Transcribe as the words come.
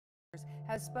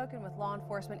has spoken with law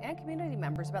enforcement and community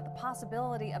members about the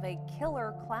possibility of a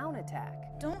killer clown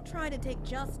attack. Don't try to take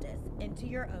justice into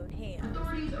your own hands.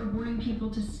 Authorities are warning people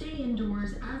to stay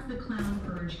indoors as the clown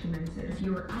purge commences. If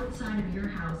you are outside of your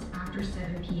house after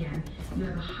 7 p.m., you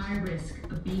have a high risk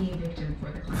of being a victim for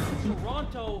the clowns.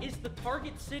 Toronto is the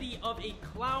target city of a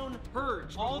clown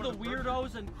purge. All the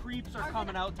weirdos and creeps are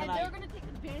coming out tonight. And they're going to take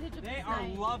advantage of They are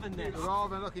loving this. We've all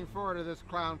been looking forward to this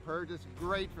clown purge. It's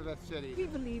great for the city. We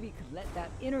believe he could let that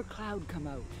inner cloud come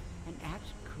out and act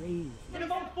crazy. In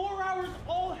about 4 hours,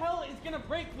 all hell is gonna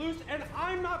break loose, and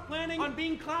I'm not planning on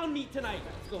being clown meat tonight.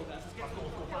 Let's go, guys. Let's go.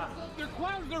 They're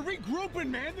clowns. They're regrouping,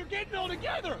 man. They're getting all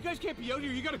together. You guys can't be out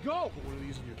here. You gotta go. Put one of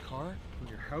these in your car, in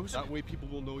your house. That way people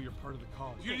will know you're part of the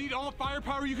cause. You need all the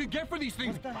firepower you can get for these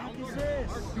things. What the heck is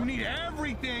this? You need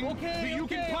everything that you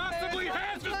can possibly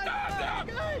have to stop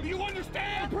them. You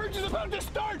understand? The purge is about to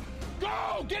start.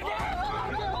 Go! Get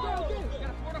back!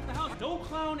 No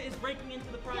clown is breaking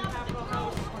into the Prime Capital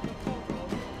House.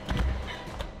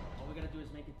 All we gotta do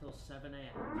is make it till 7 a.m.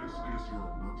 This is your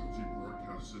emergency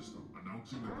broadcast system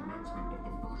announcing the commencement of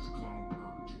the first clown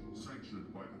purge,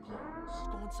 sanctioned by the clowns.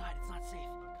 Go inside, it's not safe.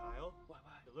 Kyle? What?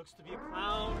 It looks to be a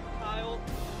clown, Kyle.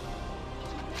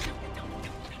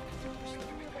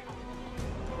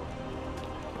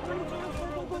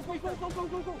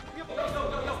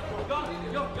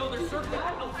 Go, they're circling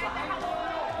outside.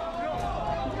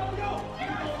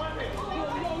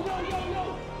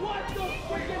 What the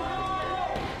freaking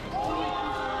hell?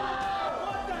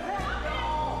 What the heck?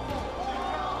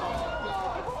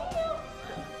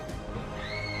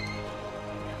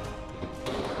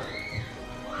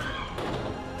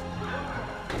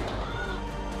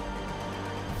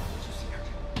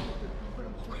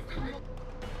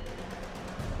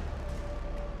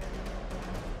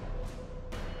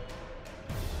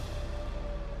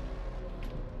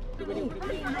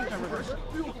 Reverse.